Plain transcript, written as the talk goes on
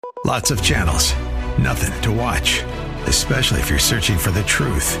Lots of channels, nothing to watch, especially if you're searching for the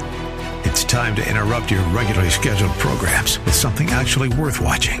truth. It's time to interrupt your regularly scheduled programs with something actually worth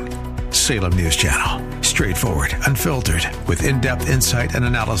watching. Salem News Channel. Straightforward, unfiltered, with in-depth insight and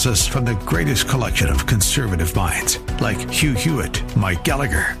analysis from the greatest collection of conservative minds like Hugh Hewitt, Mike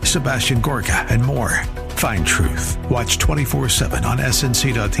Gallagher, Sebastian Gorka, and more. Find truth. Watch 24/7 on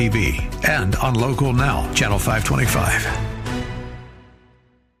snc.tv and on Local Now, Channel 525.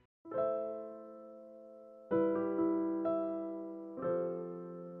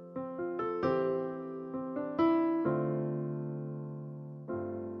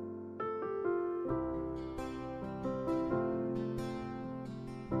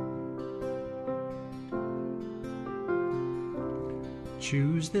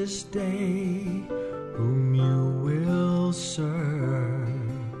 Choose this day whom you will serve,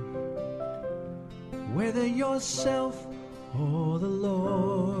 whether yourself or the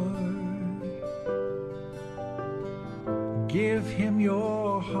Lord. Give him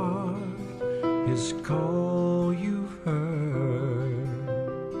your heart, his call you've heard.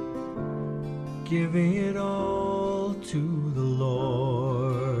 Give it all to the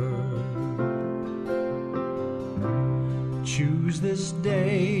Lord. Choose this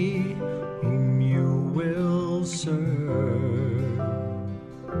day whom you will serve,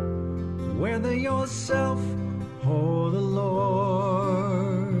 whether yourself or the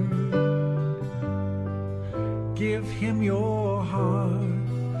Lord. Give him your heart,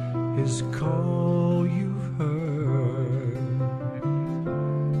 his call you've heard.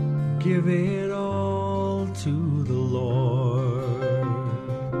 Give it all to the Lord.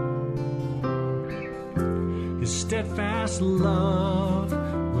 His steadfast love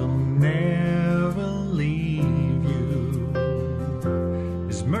will never leave you.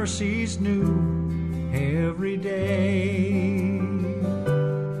 His mercy's new every day.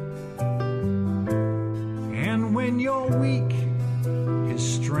 And when you're weak, his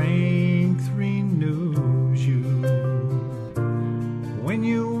strength renews you. When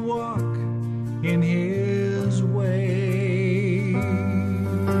you walk in his way,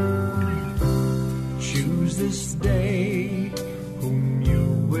 choose this day whom you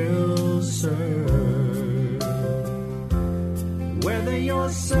will serve, whether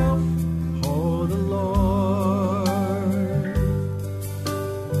yourself or the Lord.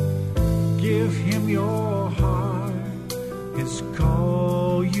 Give him your heart, his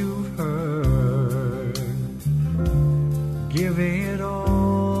call you've heard. Give it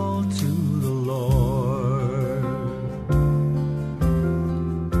all to the Lord.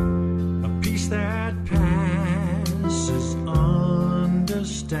 A peace that passes understanding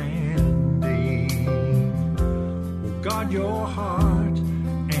will guard your heart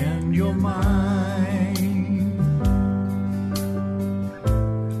and your mind.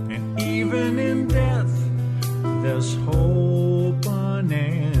 And even in death, there's hope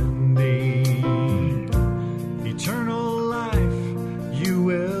unending. Eternal life you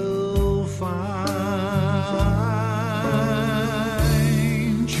will find.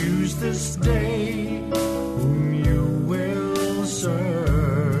 Choose this day whom you will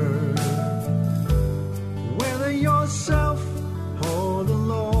serve, whether yourself or the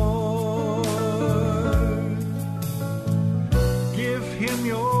Lord. Give him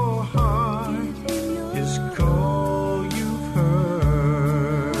your heart, his call you've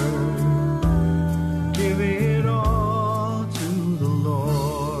heard. Give it all to the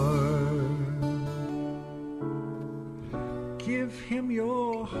Lord. Give him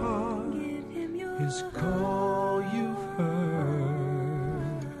your heart, his call you've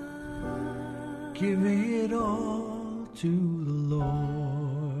heard. Give it all to the Lord.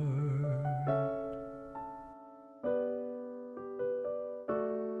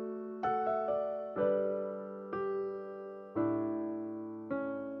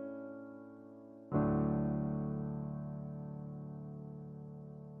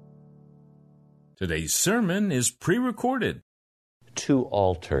 Today's sermon is pre-recorded. 2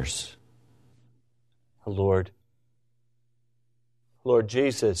 altars. Lord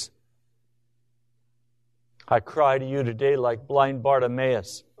Jesus, I cry to you today like blind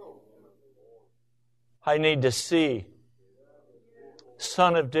Bartimaeus. I need to see.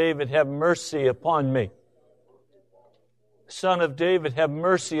 Son of David, have mercy upon me. Son of David, have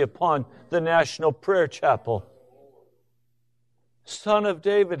mercy upon the National Prayer Chapel. Son of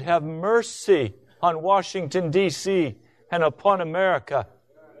David, have mercy on Washington, D.C. and upon America.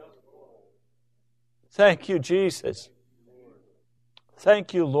 Thank you, Jesus.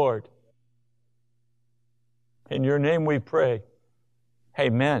 Thank you, Lord. In your name we pray.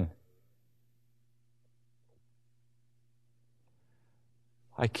 Amen.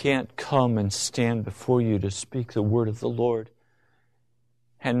 I can't come and stand before you to speak the word of the Lord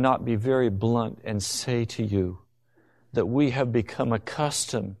and not be very blunt and say to you that we have become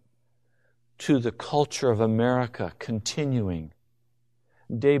accustomed to the culture of America continuing,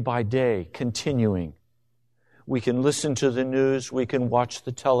 day by day, continuing. We can listen to the news, we can watch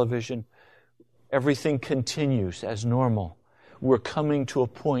the television. Everything continues as normal. We're coming to a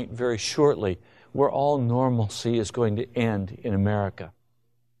point very shortly where all normalcy is going to end in America.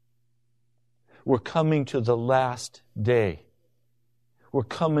 We're coming to the last day. We're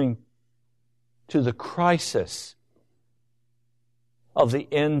coming to the crisis of the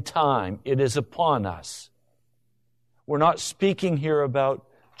end time. It is upon us. We're not speaking here about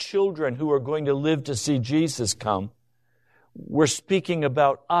children who are going to live to see Jesus come. We're speaking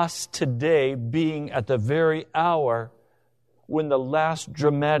about us today being at the very hour when the last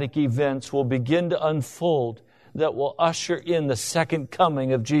dramatic events will begin to unfold that will usher in the second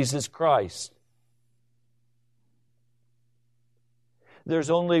coming of Jesus Christ.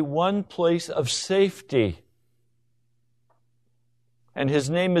 There's only one place of safety, and His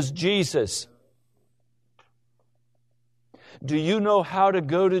name is Jesus. Do you know how to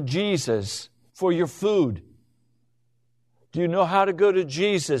go to Jesus for your food? Do you know how to go to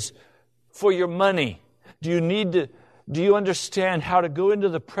Jesus for your money? Do you understand how to go into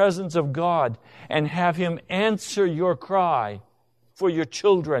the presence of God and have Him answer your cry for your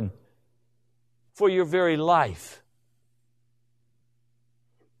children, for your very life?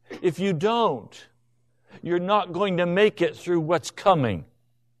 If you don't, you're not going to make it through what's coming.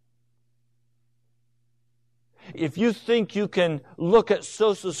 If you think you can look at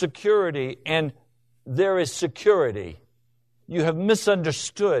Social Security and there is security, you have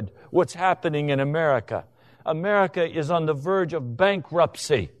misunderstood what's happening in America. America is on the verge of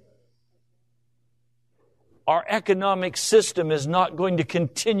bankruptcy. Our economic system is not going to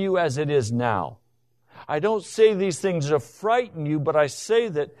continue as it is now. I don't say these things to frighten you, but I say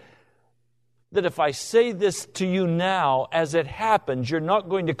that if I say this to you now as it happens, you're not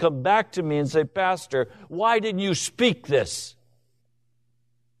going to come back to me and say, Pastor, why didn't you speak this?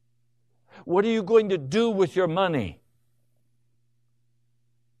 What are you going to do with your money?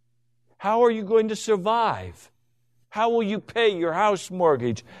 How are you going to survive? How will you pay your house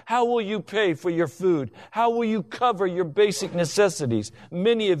mortgage? How will you pay for your food? How will you cover your basic necessities?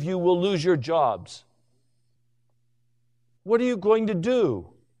 Many of you will lose your jobs. What are you going to do?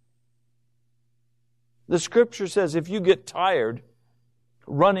 The Scripture says if you get tired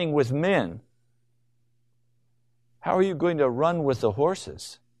running with men, how are you going to run with the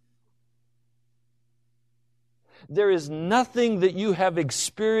horses? There is nothing that you have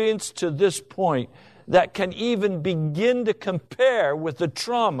experienced to this point that can even begin to compare with the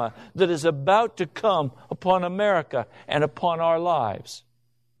trauma that is about to come upon America and upon our lives.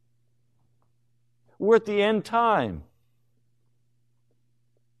 We're at the end time.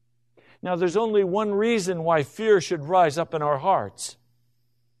 Now, there's only one reason why fear should rise up in our hearts,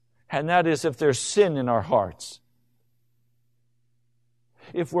 and that is if there's sin in our hearts.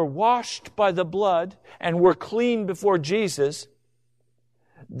 If we're washed by the blood and we're clean before Jesus,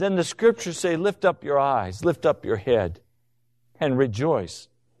 then the Scriptures say, lift up your eyes, lift up your head, and rejoice,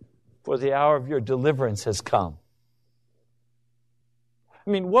 for the hour of your deliverance has come. I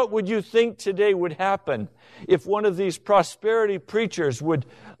mean, what would you think today would happen if one of these prosperity preachers would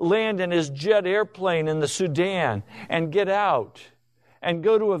land in his jet airplane in the Sudan and get out and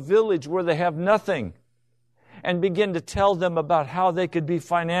go to a village where they have nothing and begin to tell them about how they could be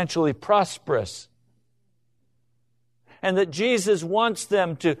financially prosperous, and that Jesus wants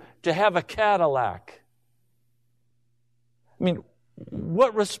them to have a Cadillac? I mean,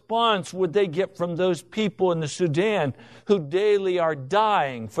 what response would they get from those people in the Sudan who daily are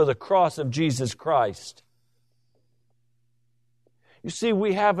dying for the cross of Jesus Christ? You see,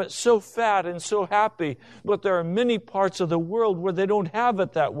 we have it so fat and so happy, but there are many parts of the world where they don't have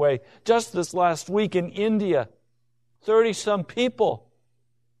it that way. Just this last week in India, 30-some people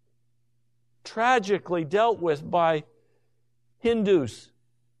tragically dealt with by Hindus.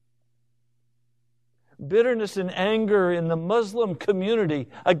 Bitterness and anger in the Muslim community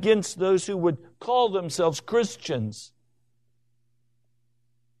against those who would call themselves Christians.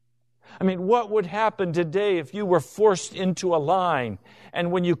 I mean, what would happen today if you were forced into a line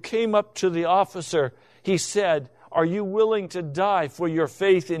and when you came up to the officer, he said, are you willing to die for your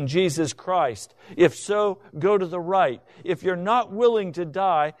faith in Jesus Christ? If so, go to the right. If you're not willing to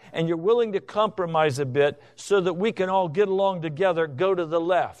die and you're willing to compromise a bit so that we can all get along together, go to the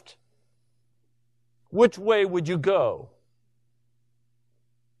left. Which way would you go?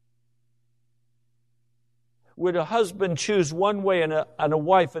 Would a husband choose one way and a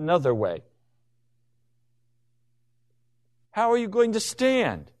wife another way? How are you going to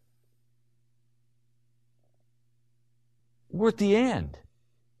stand? We're at the end.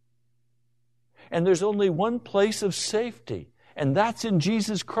 And there's only one place of safety, and that's in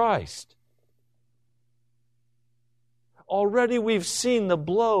Jesus Christ. Already we've seen the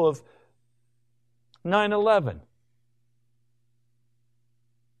blow of 9/11.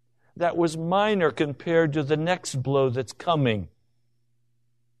 That was minor compared to the next blow that's coming,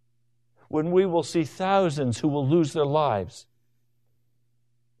 when we will see thousands who will lose their lives.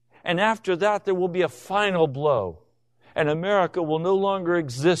 And after that, there will be a final blow, and America will no longer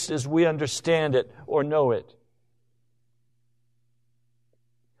exist as we understand it or know it.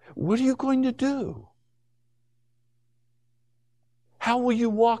 What are you going to do? How will you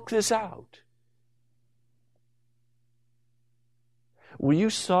walk this out? Will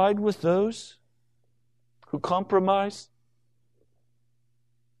you side with those who compromise,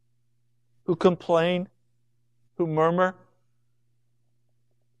 who complain, who murmur?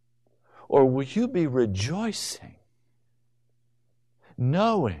 Or will you be rejoicing,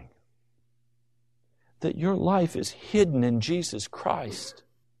 knowing that your life is hidden in Jesus Christ,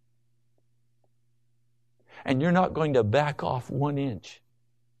 and you're not going to back off 1 inch?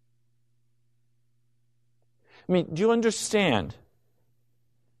 I mean, do you understand?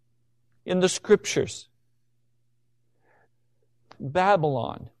 In the Scriptures,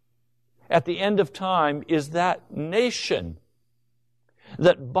 Babylon, at the end of time, is that nation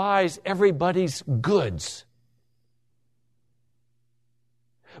that buys everybody's goods.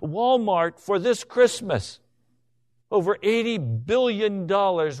 Walmart, for this Christmas, over $80 billion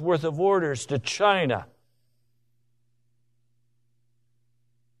worth of orders to China.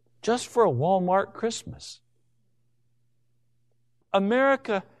 Just for a Walmart Christmas.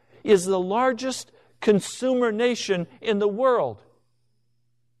 America is the largest consumer nation in the world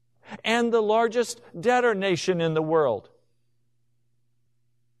and the largest debtor nation in the world.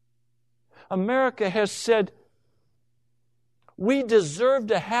 America has said, we deserve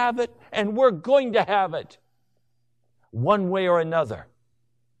to have it and we're going to have it one way or another.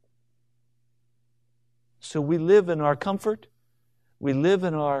 So we live in our comfort. We live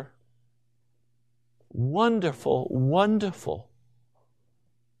in our wonderful, wonderful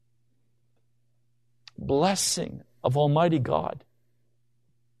blessing of Almighty God.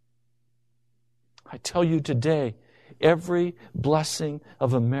 I tell you today, every blessing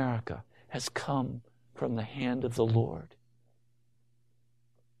of America has come from the hand of the Lord.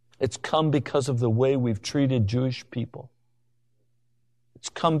 It's come because of the way we've treated Jewish people. It's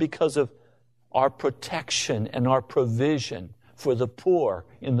come because of our protection and our provision for the poor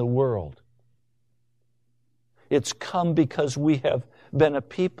in the world. It's come because we have been a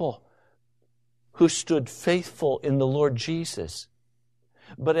people who stood faithful in the Lord Jesus.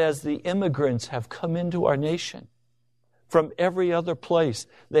 But as the immigrants have come into our nation from every other place,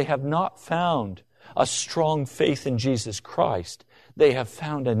 they have not found a strong faith in Jesus Christ. They have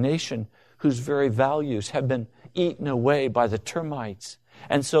found a nation whose very values have been eaten away by the termites.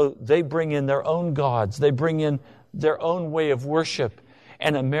 And so they bring in their own gods. They bring in their own way of worship.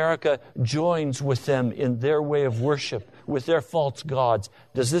 And America joins with them in their way of worship, with their false gods.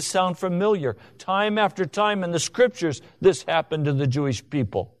 Does this sound familiar? Time after time in the Scriptures, this happened to the Jewish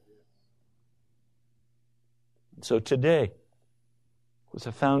people. So today, with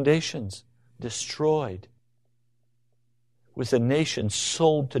the foundations destroyed, with a nation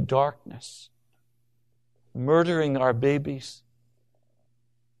sold to darkness, murdering our babies,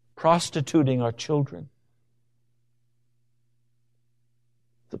 prostituting our children,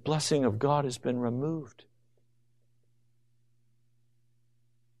 the blessing of God has been removed.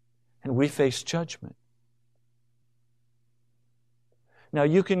 And we face judgment. Now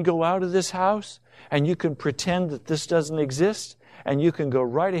you can go out of this house and you can pretend that this doesn't exist, and you can go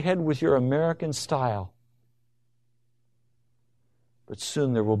right ahead with your American style. But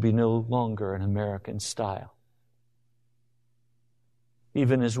soon there will be no longer an American style.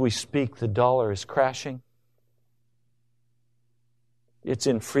 Even as we speak, the dollar is crashing. It's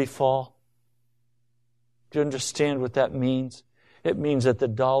in free fall. Do you understand what that means? It means that the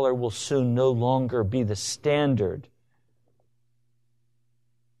dollar will soon no longer be the standard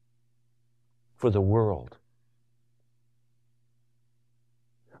for the world.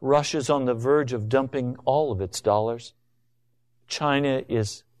 Russia's on the verge of dumping all of its dollars. China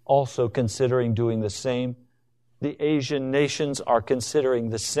is also considering doing the same. The Asian nations are considering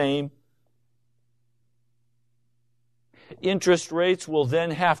the same. Interest rates will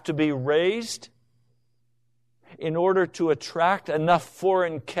then have to be raised, in order to attract enough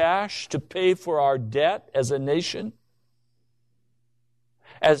foreign cash to pay for our debt as a nation?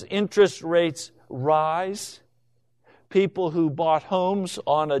 As interest rates rise, people who bought homes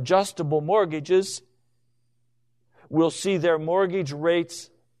on adjustable mortgages will see their mortgage rates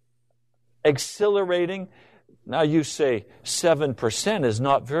accelerating. Now you say 7% is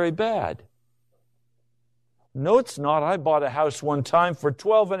not very bad. No, it's not. I bought a house one time for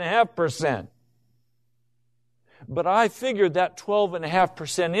 12.5%. But I figured that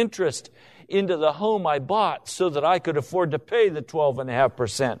 12.5% interest into the home I bought so that I could afford to pay the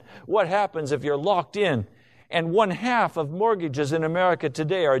 12.5%. What happens if you're locked in and 1/2 of mortgages in America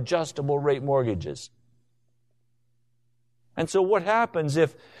today are adjustable rate mortgages? And so what happens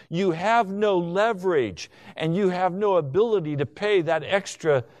if you have no leverage and you have no ability to pay that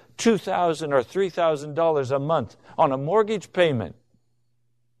extra $2,000 or $3,000 a month on a mortgage payment?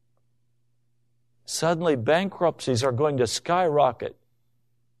 Suddenly bankruptcies are going to skyrocket.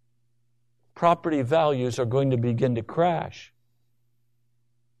 Property values are going to begin to crash.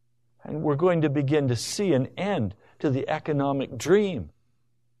 And we're going to begin to see an end to the economic dream.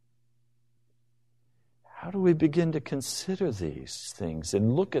 How do we begin to consider these things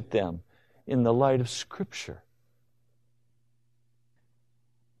and look at them in the light of Scripture?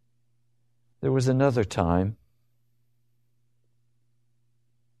 There was another time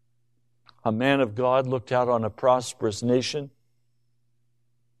a man of God looked out on a prosperous nation.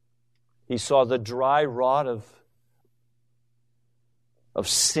 He saw the dry rot of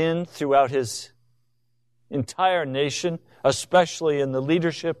sin throughout his entire nation, especially in the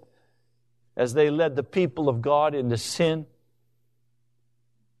leadership as they led the people of God into sin.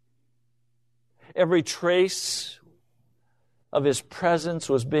 Every trace of His presence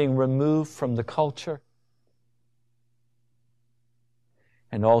was being removed from the culture.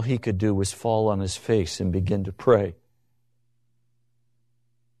 And all he could do was fall on his face and begin to pray.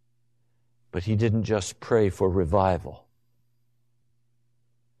 But he didn't just pray for revival.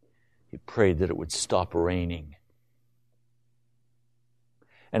 He prayed that it would stop raining.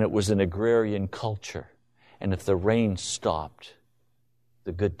 And it was an agrarian culture. And if the rain stopped,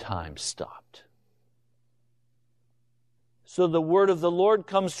 the good times stopped. So the word of the Lord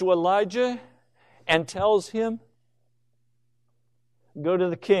comes to Elijah and tells him, go to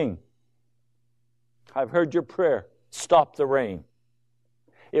the king. I've heard your prayer. Stop the rain.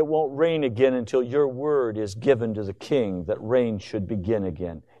 It won't rain again until your word is given to the king that rain should begin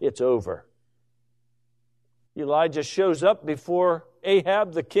again. It's over. Elijah shows up before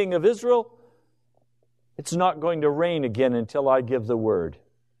Ahab, the king of Israel. It's not going to rain again until I give the word.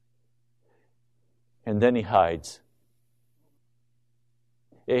 And then he hides.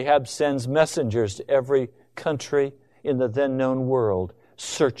 Ahab sends messengers to every country in the then known world,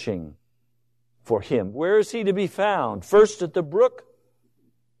 searching for him. Where is he to be found? First at the brook,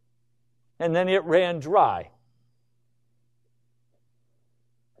 and then it ran dry.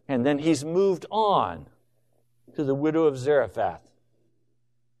 And then he's moved on to the widow of Zarephath,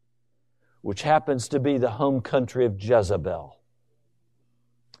 which happens to be the home country of Jezebel.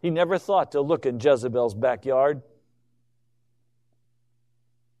 He never thought to look in Jezebel's backyard.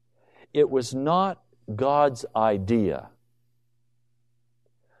 It was not God's idea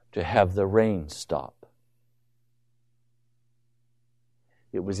to have the rain stop.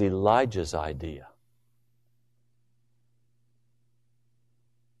 It was Elijah's idea.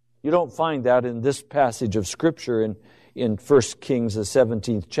 You don't find that in this passage of Scripture in 1 Kings, the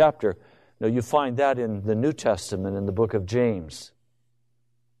 17th chapter. No, you find that in the New Testament, in the book of James.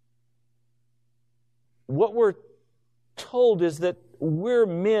 What we're told is that we're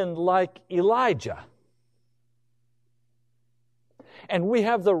men like Elijah. And we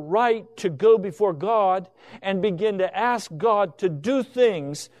have the right to go before God and begin to ask God to do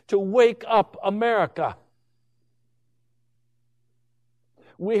things to wake up America.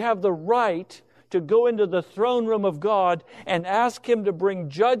 We have the right to go into the throne room of God and ask Him to bring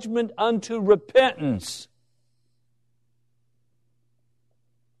judgment unto repentance.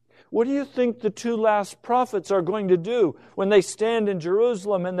 What do you think the two last prophets are going to do when they stand in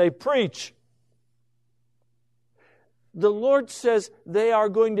Jerusalem and they preach? The Lord says they are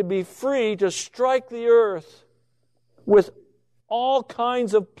going to be free to strike the earth with all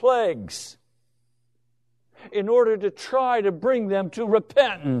kinds of plagues in order to try to bring them to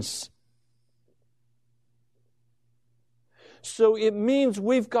repentance. So it means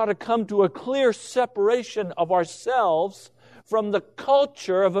we've got to come to a clear separation of ourselves from the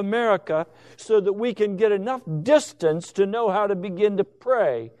culture of America so that we can get enough distance to know how to begin to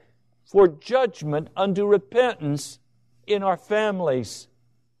pray for judgment unto repentance in our families.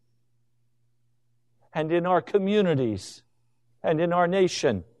 and in our communities and in our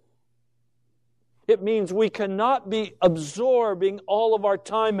nation. It means we cannot be absorbing all of our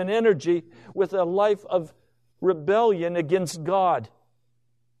time and energy with a life of rebellion against God.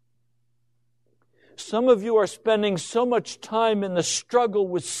 Some of you are spending so much time in the struggle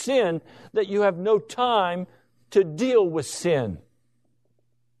with sin that you have no time to deal with sin.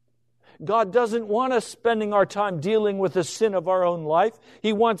 God doesn't want us spending our time dealing with the sin of our own life.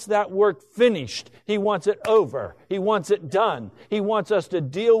 He wants that work finished. He wants it over. He wants it done. He wants us to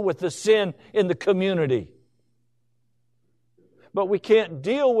deal with the sin in the community. But we can't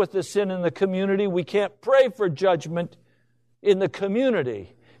deal with the sin in the community. We can't pray for judgment in the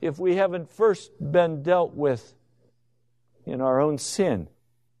community if we haven't first been dealt with in our own sin.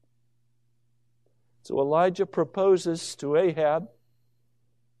 So Elijah proposes to Ahab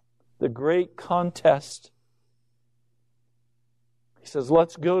the great contest. He says,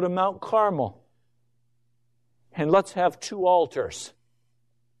 let's go to Mount Carmel and let's have 2 altars.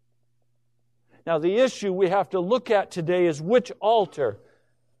 Now, the issue we have to look at today is which altar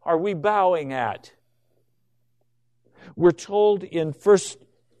are we bowing at? We're told in 1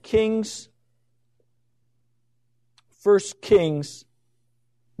 Kings,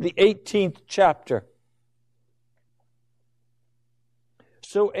 the 18th chapter.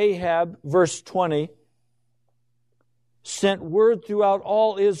 So Ahab, verse 20, sent word throughout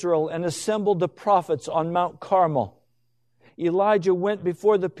all Israel and assembled the prophets on Mount Carmel. Elijah went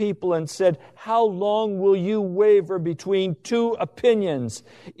before the people and said, how long will you waver between 2 opinions?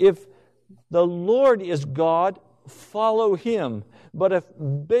 If the Lord is God, follow Him. But if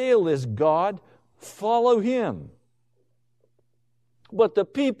Baal is God, follow him. But the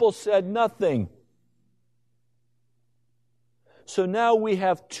people said nothing. So now we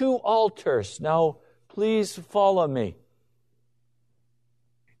have 2 altars. Now, please follow me.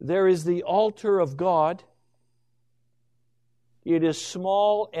 There is the altar of God. It is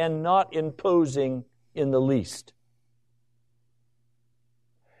small and not imposing in the least.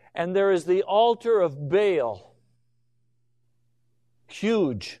 And there is the altar of Baal.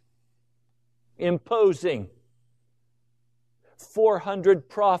 Huge, imposing. 400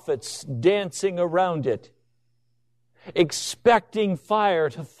 prophets dancing around it, expecting fire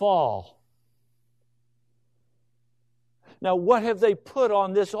to fall. Now, what have they put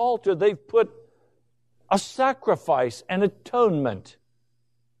on this altar? They've put a sacrifice, an atonement.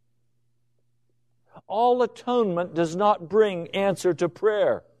 All atonement does not bring answer to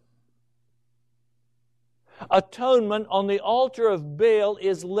prayer. Atonement on the altar of Baal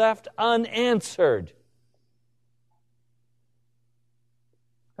is left unanswered.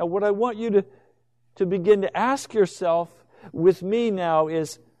 Now, what I want you to begin to ask yourself with me now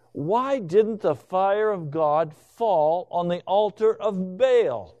is, why didn't the fire of God fall on the altar of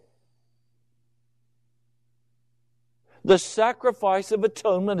Baal? The sacrifice of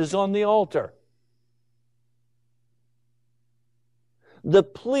atonement is on the altar. The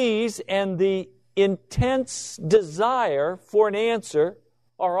pleas and the intense desire for an answer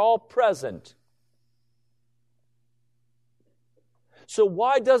are all present. So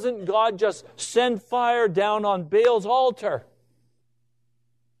why doesn't God just send fire down on Baal's altar?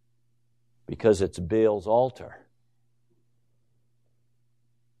 Because it's Baal's altar.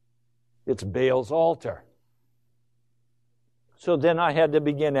 It's Baal's altar. So then I had to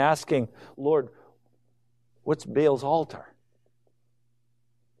begin asking, Lord, what's Baal's altar?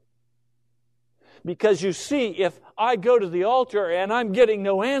 Because you see, if I go to the altar and I'm getting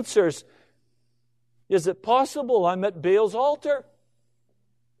no answers, is it possible I'm at Baal's altar?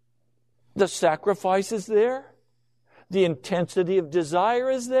 The sacrifice is there. The intensity of desire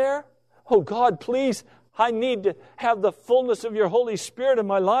is there. Oh God, please, I need to have the fullness of your Holy Spirit in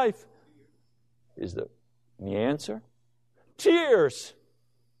my life. Is the answer? Tears.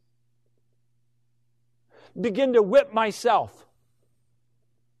 Begin to whip myself.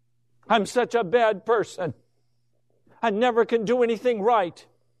 I'm such a bad person. I never can do anything right.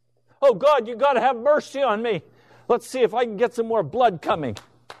 Oh God, you got to have mercy on me. Let's see if I can get some more blood coming.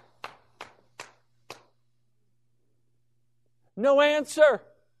 No answer.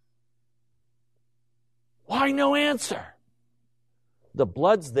 Why no answer? The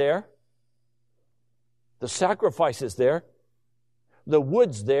blood's there. The sacrifice is there. The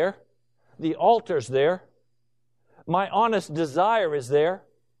wood's there. The altar's there. My honest desire is there.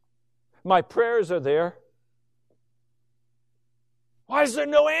 My prayers are there. Why is there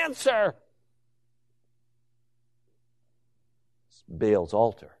no answer? It's Baal's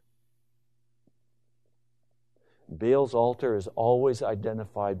altar. Baal's altar is always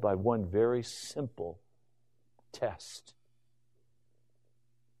identified by one very simple test.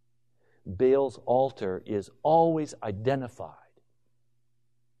 Baal's altar is always identified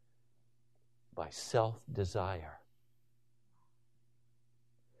by self-desire.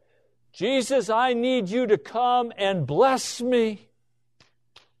 Jesus, I need you to come and bless me.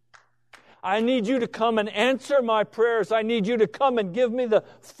 I need you to come and answer my prayers. I need you to come and give me the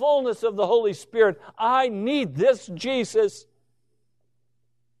fullness of the Holy Spirit. I need this, Jesus.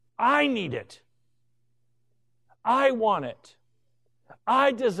 I need it. I want it.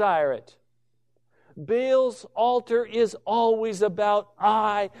 I desire it. Baal's altar is always about,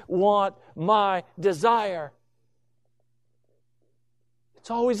 I want my desire. It's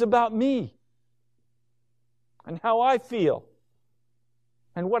always about me and how I feel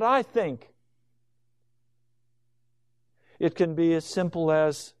and what I think. It can be as simple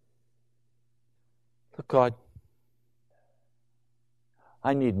as, look, God,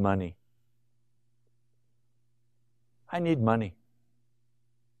 I need money. I need money.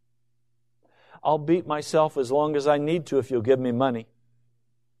 I'll beat myself as long as I need to if you'll give me money.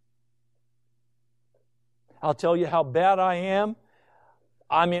 I'll tell you how bad I am.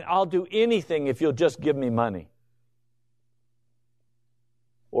 I'll do anything if you'll just give me money.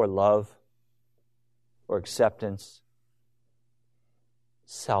 Or love. Or acceptance.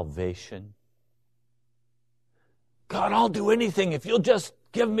 Salvation. God, I'll do anything if you'll just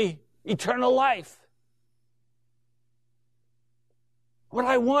give me eternal life. What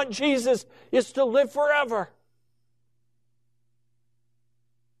I want, Jesus, is to live forever.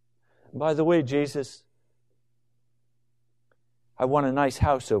 By the way, Jesus, I want a nice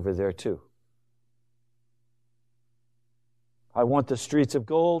house over there too. I want the streets of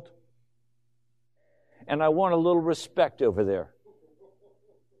gold. And I want a little respect over there.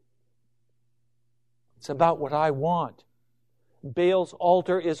 It's about what I want. Baal's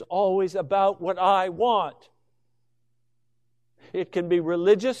altar is always about what I want. It can be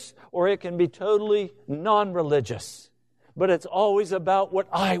religious or it can be totally non-religious. But it's always about what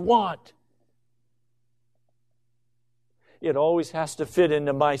I want. It always has to fit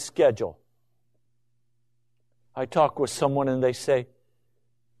into my schedule. I talk with someone and they say,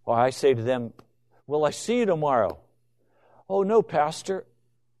 or I say to them, will I see you tomorrow? Oh, no, Pastor.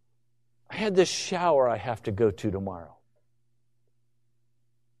 I had this shower I have to go to tomorrow.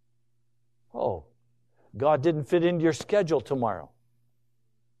 Oh, God didn't fit into your schedule tomorrow.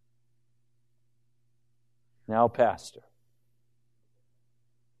 Now, Pastor.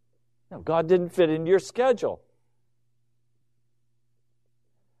 No, God didn't fit into your schedule.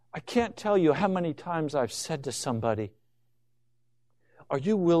 I can't tell you how many times I've said to somebody, are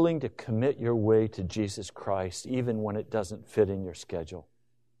you willing to commit your way to Jesus Christ even when it doesn't fit in your schedule?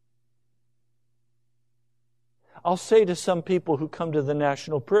 I'll say to some people who come to the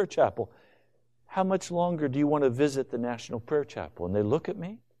National Prayer Chapel, how much longer do you want to visit the National Prayer Chapel? And they look at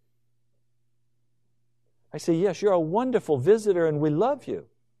me. I say, yes, you're a wonderful visitor and we love you.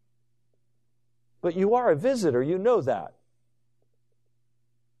 But you are a visitor, you know that.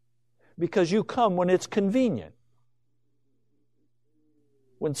 Because you come when it's convenient.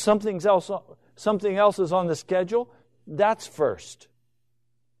 When something else is on the schedule, that's first.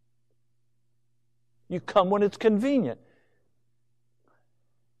 You come when it's convenient.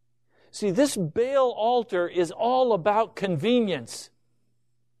 See, this Baal altar is all about convenience.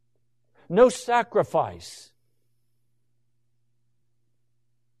 No sacrifice.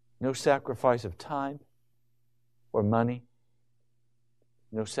 No sacrifice of time or money.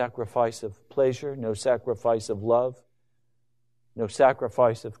 No sacrifice of pleasure. No sacrifice of love. No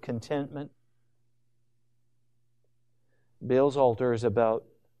sacrifice of contentment. Baal's altar is about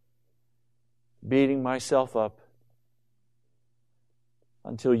beating myself up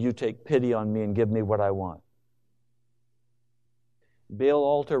until you take pity on me and give me what I want. Baal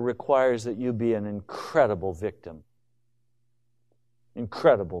altar requires that you be an incredible victim.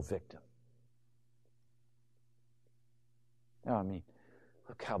 Incredible victim.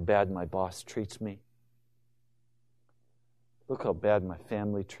 Look how bad my boss treats me. Look how bad my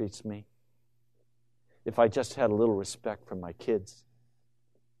family treats me. If I just had a little respect for my kids.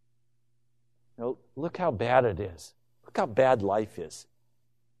 Look how bad it is. Look how bad life is.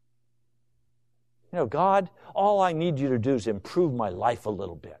 God, all I need you to do is improve my life a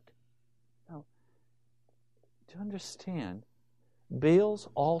little bit. Now, to understand, Baal's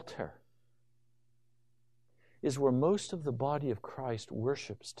altar is where most of the body of Christ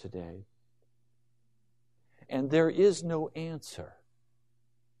worships today. And there is no answer.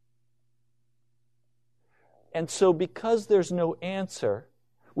 And so because there's no answer,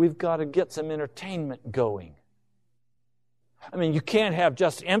 we've got to get some entertainment going. You can't have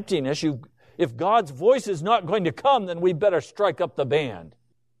just emptiness. If God's voice is not going to come, then we better strike up the band.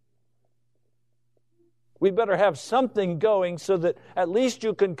 We better have something going so that at least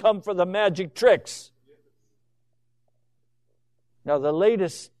you can come for the magic tricks. Now, the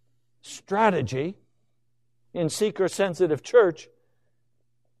latest strategy in seeker-sensitive church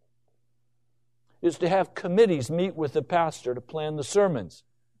is to have committees meet with the pastor to plan the sermons,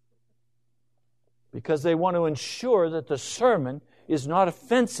 because they want to ensure that the sermon is not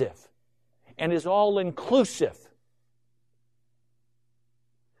offensive and is all-inclusive.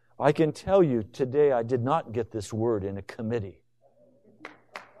 I can tell you today I did not get this word in a committee.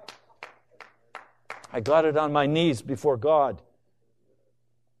 I got it on my knees before God.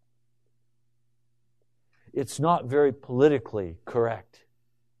 It's not very politically correct.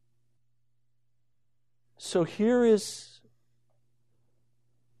 So here is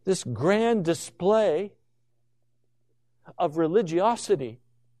this grand display of religiosity,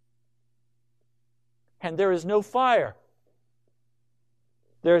 and there is no fire.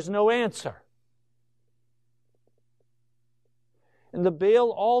 There's no answer. And the Baal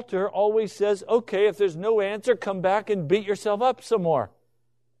altar always says, okay, if there's no answer, come back and beat yourself up some more.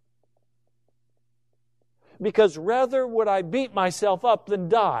 Because rather would I beat myself up than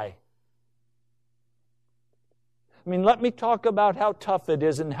die. I mean, let me talk about how tough it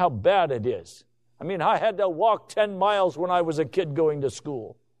is and how bad it is. I mean, I had to walk 10 miles when I was a kid going to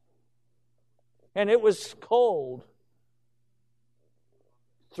school. And it was cold.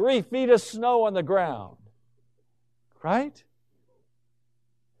 3 feet of snow on the ground. Right?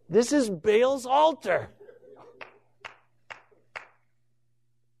 This is Baal's altar.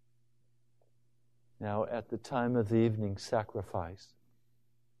 Now, at the time of the evening sacrifice,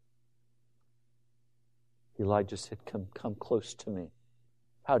 Elijah said, come close to me.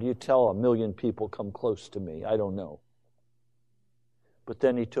 How do you tell 1 million people come close to me? I don't know. But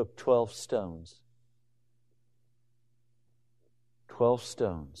then he took 12 stones. 12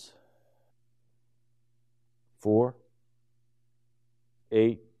 stones. 4,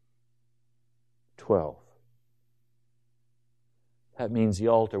 8, 12. That means the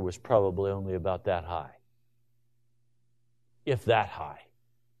altar was probably only about that high. If that high.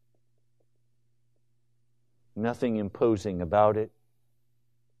 Nothing imposing about it.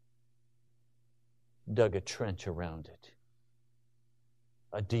 Dug a trench around it.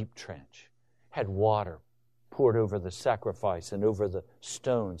 A deep trench. Had water poured over the sacrifice and over the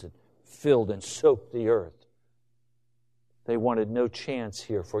stones and filled and soaked the earth. They wanted no chance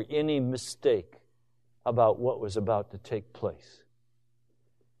here for any mistake about what was about to take place.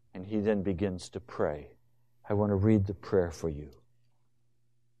 And he then begins to pray. I want to read the prayer for you.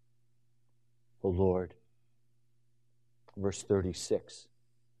 O Lord, verse 36.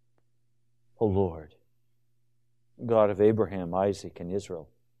 O Lord, God of Abraham, Isaac, and Israel,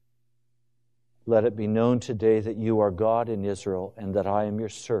 let it be known today that you are God in Israel and that I am your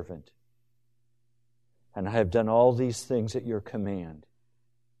servant. And I have done all these things at your command.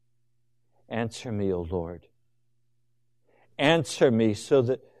 Answer me, O Lord. Answer me so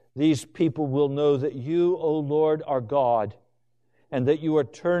that these people will know that you, O Lord, are God and that you are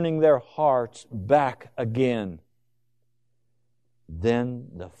turning their hearts back again. Then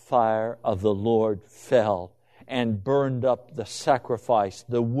the fire of the Lord fell and burned up the sacrifice,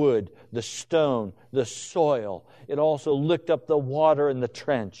 the wood, the stone, the soil. It also licked up the water in the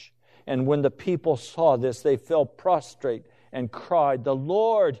trench. And when the people saw this, they fell prostrate and cried, "The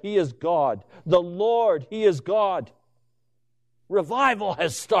Lord, He is God! The Lord, He is God!" Revival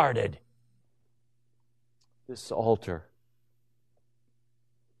has started. This altar,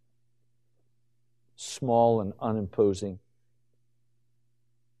 small and unimposing,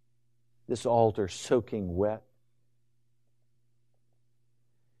 this altar soaking wet,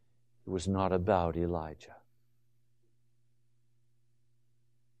 it was not about Elijah.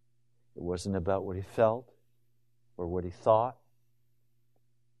 It wasn't about what he felt or what he thought.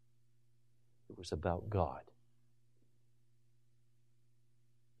 It was about God.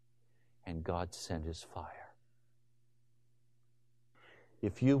 And God sent His fire.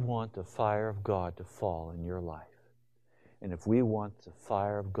 If you want the fire of God to fall in your life, and if we want the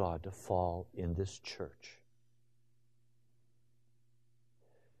fire of God to fall in this church,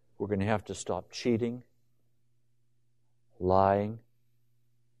 we're going to have to stop cheating, lying.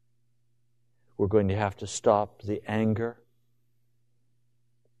 We're going to have to stop the anger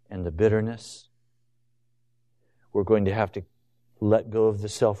and the bitterness. We're going to have to let go of the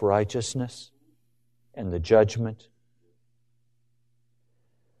self-righteousness and the judgment.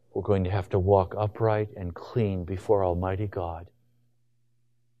 We're going to have to walk upright and clean before Almighty God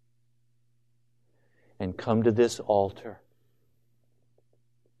and come to this altar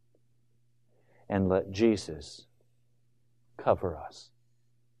and let Jesus cover us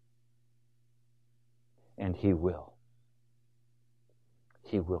and He will.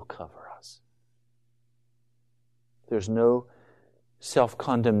 He will cover us. There's no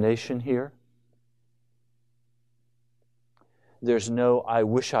self-condemnation here. There's no, I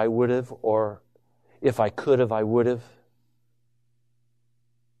wish I would have, or if I could have, I would have.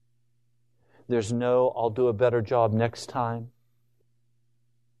 There's no, I'll do a better job next time.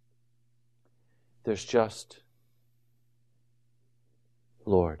 There's just,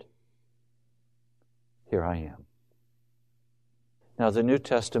 Lord, here I am. Now, the New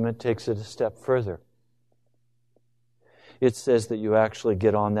Testament takes it a step further. It says that you actually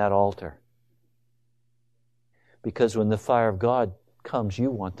get on that altar. Because when the fire of God comes,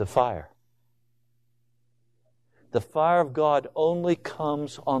 you want the fire. The fire of God only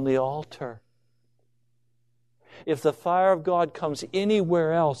comes on the altar. If the fire of God comes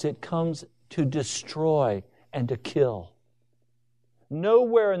anywhere else, it comes to destroy and to kill.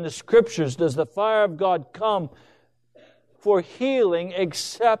 Nowhere in the Scriptures does the fire of God come for healing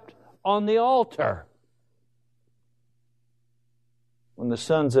except on the altar. When the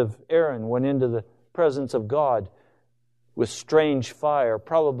sons of Aaron went into the presence of God with strange fire,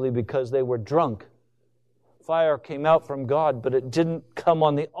 probably because they were drunk, fire came out from God, but it didn't come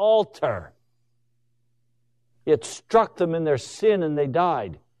on the altar. It struck them in their sin and they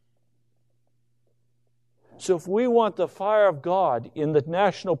died. So if we want the fire of God in the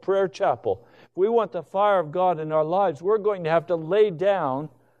National Prayer Chapel, if we want the fire of God in our lives, we're going to have to lay down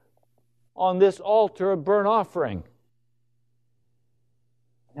on this altar a burnt offering.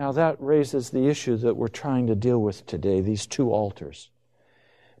 Now that raises the issue that we're trying to deal with today, these two altars.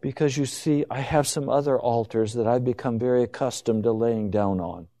 Because you see, I have some other altars that I've become very accustomed to laying down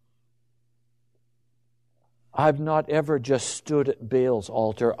on. I've not ever just stood at Baal's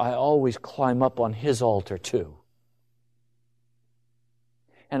altar. I always climb up on his altar too.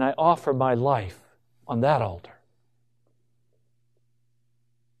 And I offer my life on that altar.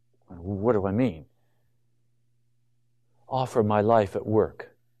 What do I mean? Offer my life at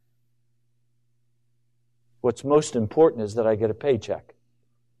work. What's most important is that I get a paycheck.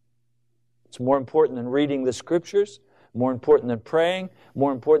 It's more important than reading the Scriptures, more important than praying,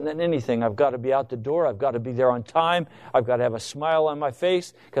 more important than anything. I've got to be out the door. I've got to be there on time. I've got to have a smile on my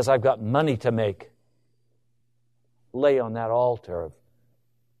face because I've got money to make. Lay on that altar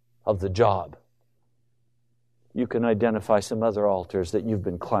of the job. You can identify some other altars that you've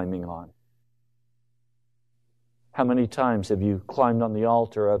been climbing on. How many times have you climbed on the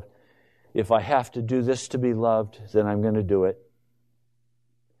altar of, if I have to do this to be loved, then I'm going to do it.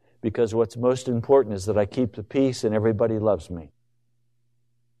 Because what's most important is that I keep the peace and everybody loves me.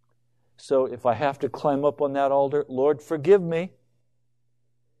 So if I have to climb up on that altar, Lord, forgive me.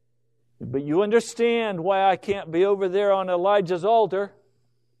 But you understand why I can't be over there on Elijah's altar.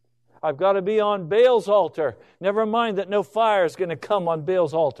 I've got to be on Baal's altar. Never mind that no fire is going to come on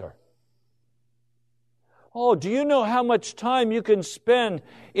Baal's altar. Oh, do you know how much time you can spend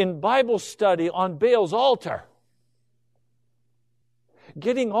in Bible study on Baal's altar?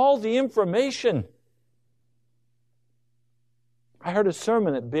 Getting all the information. I heard a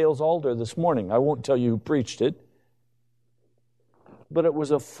sermon at Baal's altar this morning. I won't tell you who preached it. But it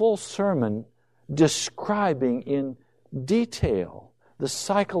was a full sermon describing in detail the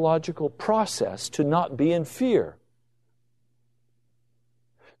psychological process to not be in fear.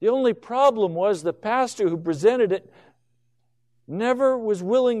 The only problem was the pastor who presented it never was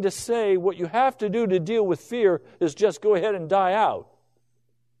willing to say what you have to do to deal with fear is just go ahead and die out.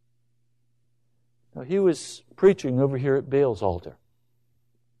 Now, he was preaching over here at Baal's altar.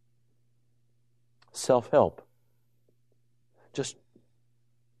 Self-help. Just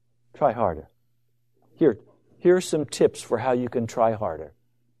try harder. Here are some tips for how you can try harder.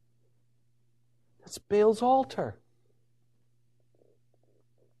 That's Baal's altar.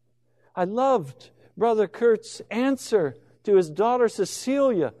 I loved Brother Kurt's answer to his daughter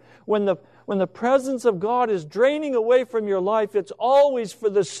Cecilia. When the presence of God is draining away from your life, it's always for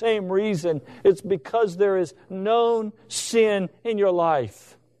the same reason. It's because there is known sin in your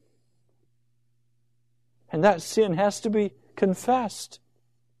life. And that sin has to be confessed.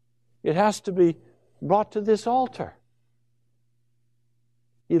 It has to be brought to this altar.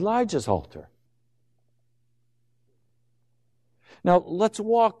 Elijah's altar. Now, let's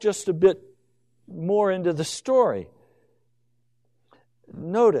walk just a bit more into the story.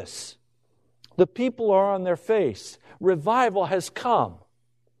 Notice, the people are on their face. Revival has come.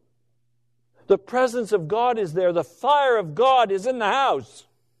 The presence of God is there. The fire of God is in the house.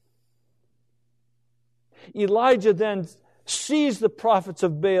 Elijah then Seize the prophets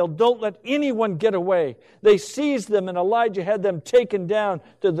of Baal. Don't let anyone get away. They seized them, and Elijah had them taken down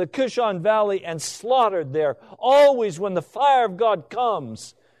to the Kishon Valley and slaughtered there. Always when the fire of God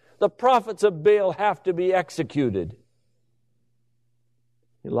comes, the prophets of Baal have to be executed.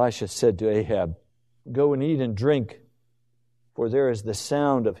 Elisha said to Ahab, "Go and eat and drink, for there is the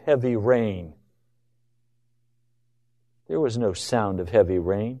sound of heavy rain." There was no sound of heavy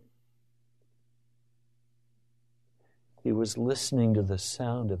rain. He was listening to the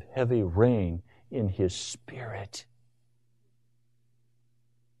sound of heavy rain in his spirit.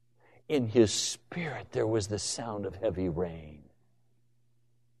 In his spirit, there was the sound of heavy rain.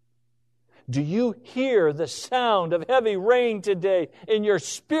 Do you hear the sound of heavy rain today in your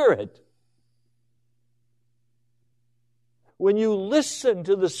spirit? When you listen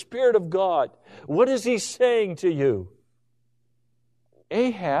to the Spirit of God, what is He saying to you?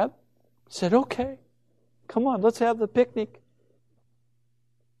 Ahab said, "Okay, come on, let's have the picnic."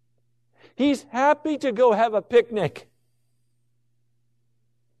 He's happy to go have a picnic.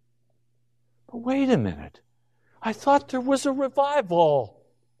 But wait a minute. I thought there was a revival.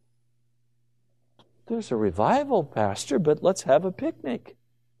 There's a revival, Pastor, but let's have a picnic.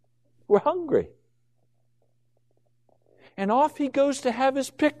 We're hungry. And off he goes to have his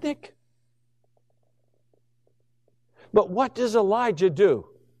picnic. But what does Elijah do?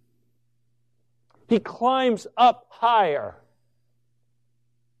 He climbs up higher.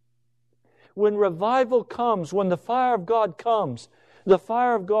 When revival comes, when the fire of God comes, the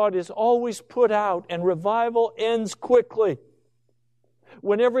fire of God is always put out and revival ends quickly.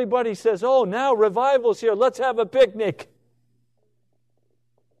 When everybody says, "Oh, now revival's here, let's have a picnic.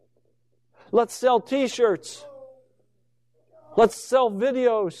 Let's sell t-shirts. Let's sell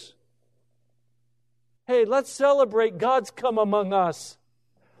videos. Hey, let's celebrate God's come among us.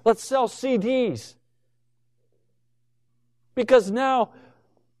 Let's sell CDs. Because now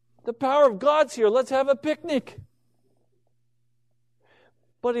the power of God's here. Let's have a picnic."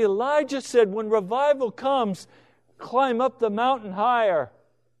 But Elijah said, when revival comes, climb up the mountain higher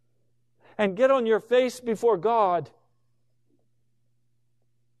and get on your face before God.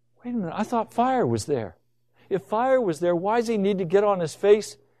 Wait a minute, I thought fire was there. If fire was there, why does he need to get on his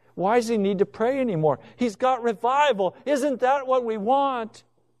face? Why does he need to pray anymore? He's got revival. Isn't that what we want?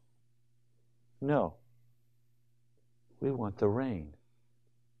 No. We want the rain.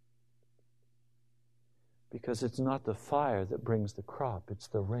 Because it's not the fire that brings the crop, it's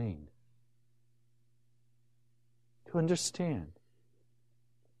the rain. To understand,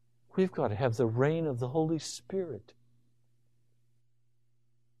 we've got to have the rain of the Holy Spirit.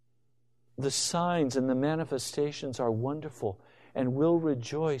 The signs and the manifestations are wonderful, and we'll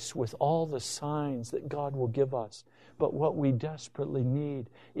rejoice with all the signs that God will give us. But what we desperately need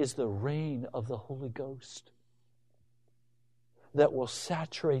is the rain of the Holy Ghost that will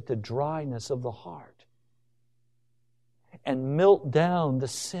saturate the dryness of the heart and melt down the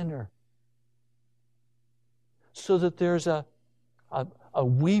sinner, so that there's a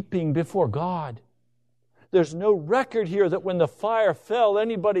weeping before God. There's no record here that when the fire fell,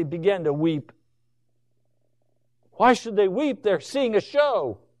 anybody began to weep. Why should they weep? They're seeing a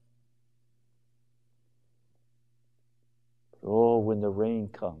show. Oh, when the rain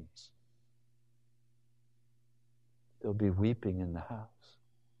comes, there'll be weeping in the house.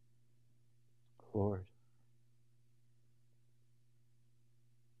 Lord,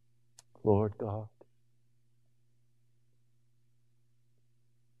 Lord God,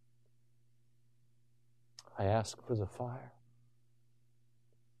 I ask for the fire.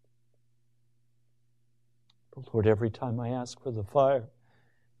 But Lord, every time I ask for the fire,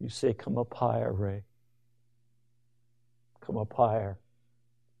 you say, "Come up higher, Ray. Come up higher."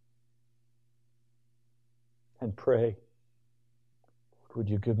 And pray, "Lord, would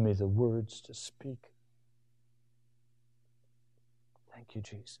you give me the words to speak?" Thank you,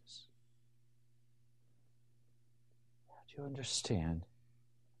 Jesus. Do you understand?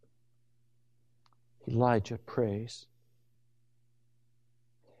 Elijah prays.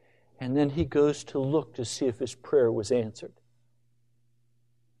 And then he goes to look to see if his prayer was answered.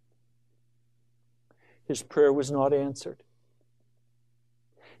 His prayer was not answered.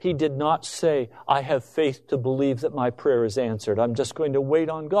 He did not say, "I have faith to believe that my prayer is answered. I'm just going to wait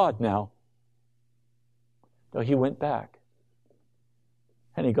on God now." No, he went back.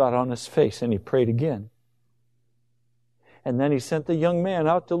 And he got on his face and he prayed again. And then he sent the young man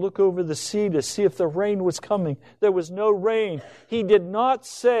out to look over the sea to see if the rain was coming. There was no rain. He did not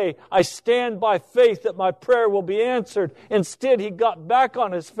say, "I stand by faith that my prayer will be answered." Instead, he got back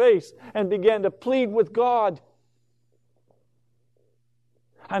on his face and began to plead with God.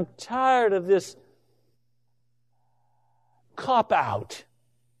 I'm tired of this cop-out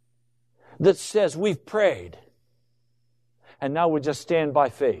that says we've prayed and now we just stand by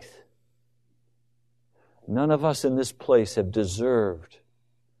faith. None of us in this place have deserved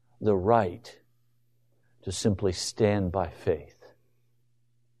the right to simply stand by faith.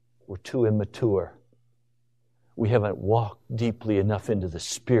 We're too immature. We haven't walked deeply enough into the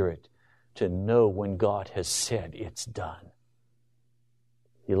Spirit to know when God has said it's done.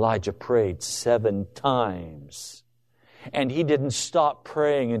 Elijah prayed 7 times. And he didn't stop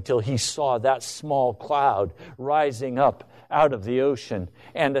praying until he saw that small cloud rising up out of the ocean.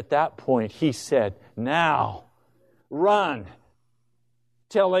 And at that point he said, now, run.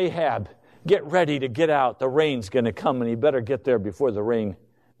 Tell Ahab, get ready to get out. The rain's going to come and he better get there before the rain.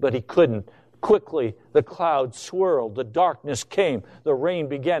 But he couldn't. Quickly, the cloud swirled. The darkness came. The rain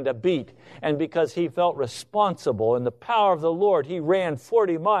began to beat. And because he felt responsible in the power of the Lord, he ran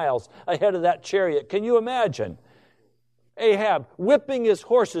 40 miles ahead of that chariot. Can you imagine? Ahab whipping his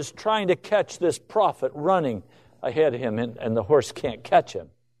horses trying to catch this prophet running ahead of him, and the horse can't catch him.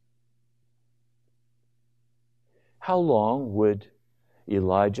 How long would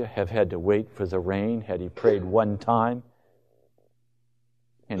Elijah have had to wait for the rain had he prayed 1 time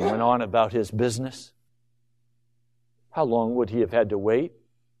and went on about his business? How long would he have had to wait?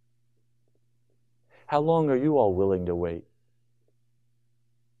 How long are you all willing to wait?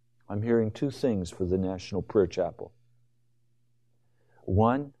 I'm hearing 2 things for the National Prayer Chapel.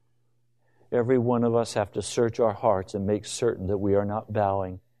 1, every one of us have to search our hearts and make certain that we are not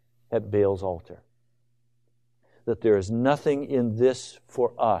bowing at Baal's altar. That there is nothing in this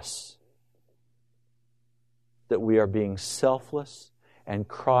for us. That we are being selfless and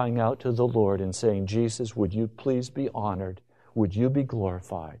crying out to the Lord and saying, Jesus, would you please be honored? Would you be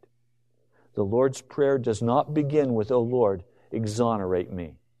glorified? The Lord's Prayer does not begin with, O Lord, exonerate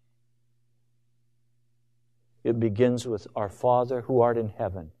me. It begins with, Our Father who art in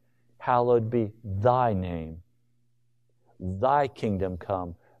heaven, hallowed be thy name. Thy kingdom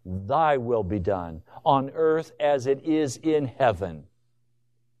come, thy will be done, on earth as it is in heaven.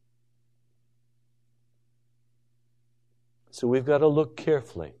 So we've got to look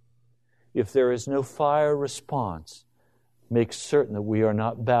carefully. If there is no fire response, make certain that we are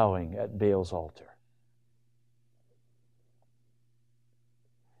not bowing at Baal's altar.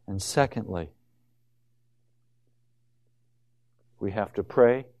 And secondly, we have to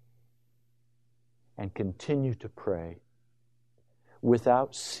pray and continue to pray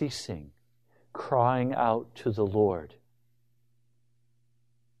without ceasing, crying out to the Lord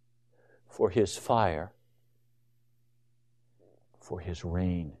for His fire, for His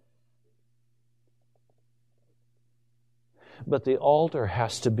rain. But the altar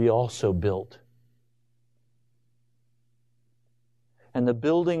has to be also built. And the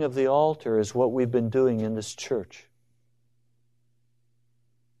building of the altar is what we've been doing in this church.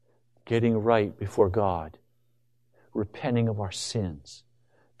 Getting right before God, repenting of our sins,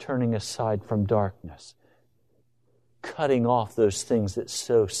 turning aside from darkness, cutting off those things that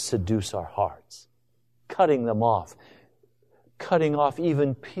so seduce our hearts, cutting them off, cutting off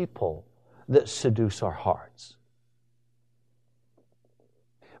even people that seduce our hearts,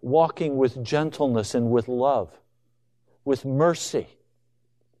 walking with gentleness and with love, with mercy,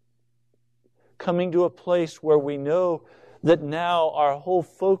 coming to a place where we know that now our whole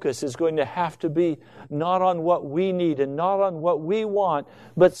focus is going to have to be not on what we need and not on what we want,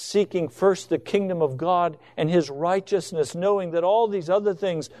 but seeking first the kingdom of God and His righteousness, knowing that all these other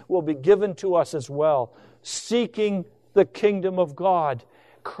things will be given to us as well. Seeking the kingdom of God,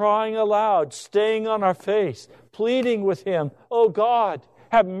 crying aloud, staying on our face, pleading with Him, "Oh God,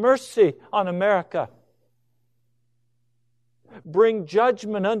 have mercy on America. Bring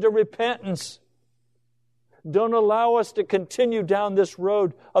judgment unto repentance. Don't allow us to continue down this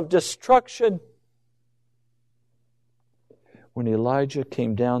road of destruction." When Elijah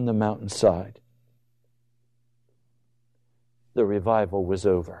came down the mountainside, the revival was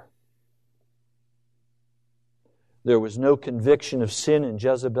over. There was no conviction of sin in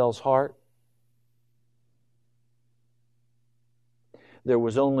Jezebel's heart. There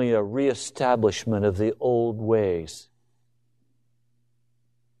was only a reestablishment of the old ways.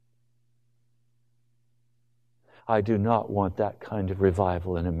 I do not want that kind of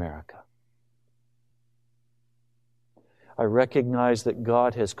revival in America. I recognize that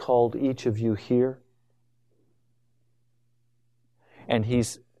God has called each of you here, and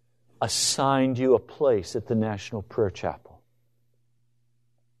He's assigned you a place at the National Prayer Chapel.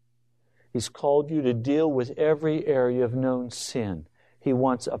 He's called you to deal with every area of known sin. He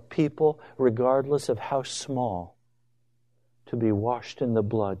wants a people, regardless of how small, to be washed in the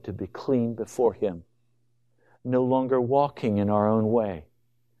blood, to be clean before Him. no longer walking in our own way,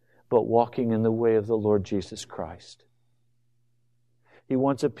 but walking in the way of the Lord Jesus Christ. He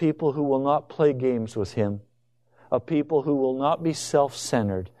wants a people who will not play games with Him, a people who will not be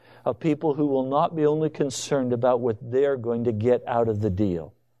self-centered, a people who will not be only concerned about what they're going to get out of the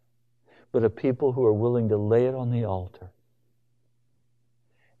deal, but a people who are willing to lay it on the altar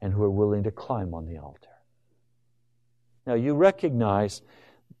and who are willing to climb on the altar. Now you recognize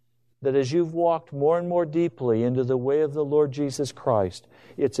that as you've walked more and more deeply into the way of the Lord Jesus Christ,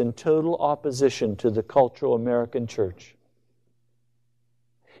 it's in total opposition to the cultural American church.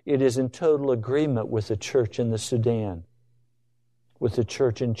 It is in total agreement with the church in the Sudan, with the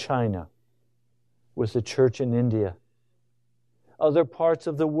church in China, with the church in India, other parts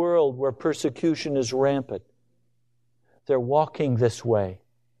of the world where persecution is rampant. They're walking this way.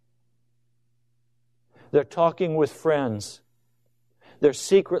 They're talking with friends. They're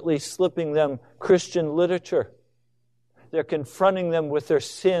secretly slipping them Christian literature. They're confronting them with their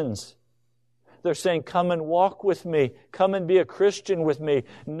sins. They're saying, come and walk with me. Come and be a Christian with me,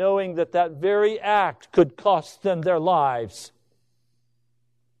 knowing that that very act could cost them their lives.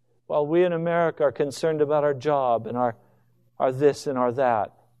 While we in America are concerned about our job and our this and our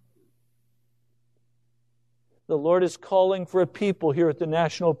that. The Lord is calling for a people here at the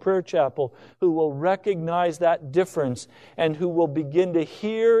National Prayer Chapel who will recognize that difference and who will begin to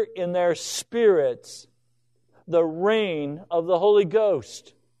hear in their spirits the reign of the Holy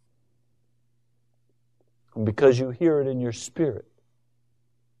Ghost. And because you hear it in your spirit,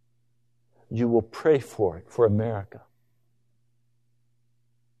 you will pray for it for America.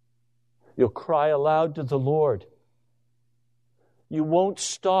 You'll cry aloud to the Lord. You won't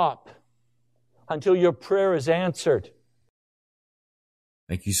stop until your prayer is answered.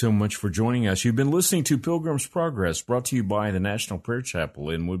 Thank you so much for joining us. You've been listening to Pilgrim's Progress, brought to you by the National Prayer Chapel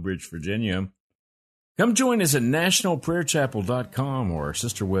in Woodbridge, Virginia. Come join us at nationalprayerchapel.com or our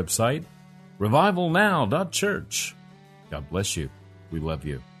sister website, revivalnow.church. God bless you. We love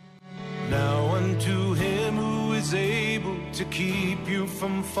you. Now unto Him who is able to keep you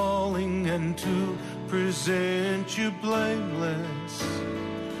from falling and to present you blameless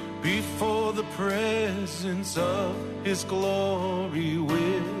before the presence of His glory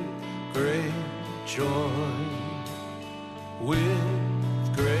with great joy,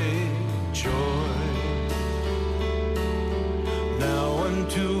 with great joy. Now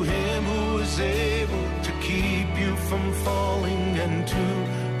unto Him who is able to keep you from falling and to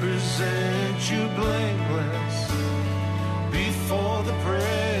present you blameless before the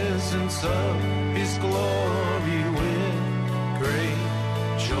presence of His glory with great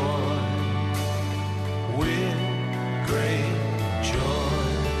joy, with great joy.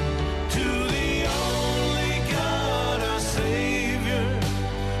 To the only God our Savior,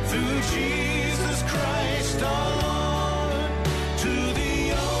 through Jesus Christ our Lord. To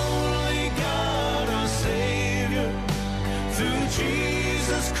the only God our Savior, through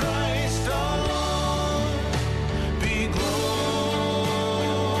Jesus Christ our Lord, be glory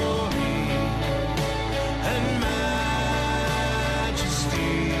and majesty,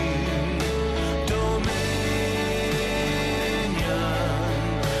 dominion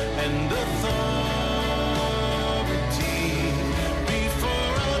and authority,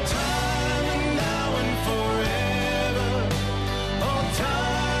 before all time and now and forever, all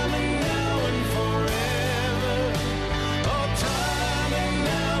time and now and forever, all time and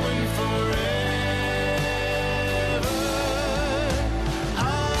now and forever.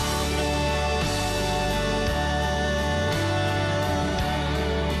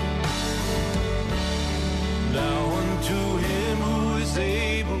 Now unto Him who is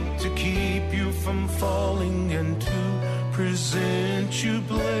able to keep you from falling and to present you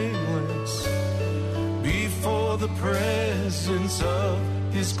blameless before the presence of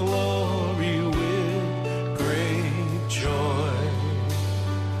His glory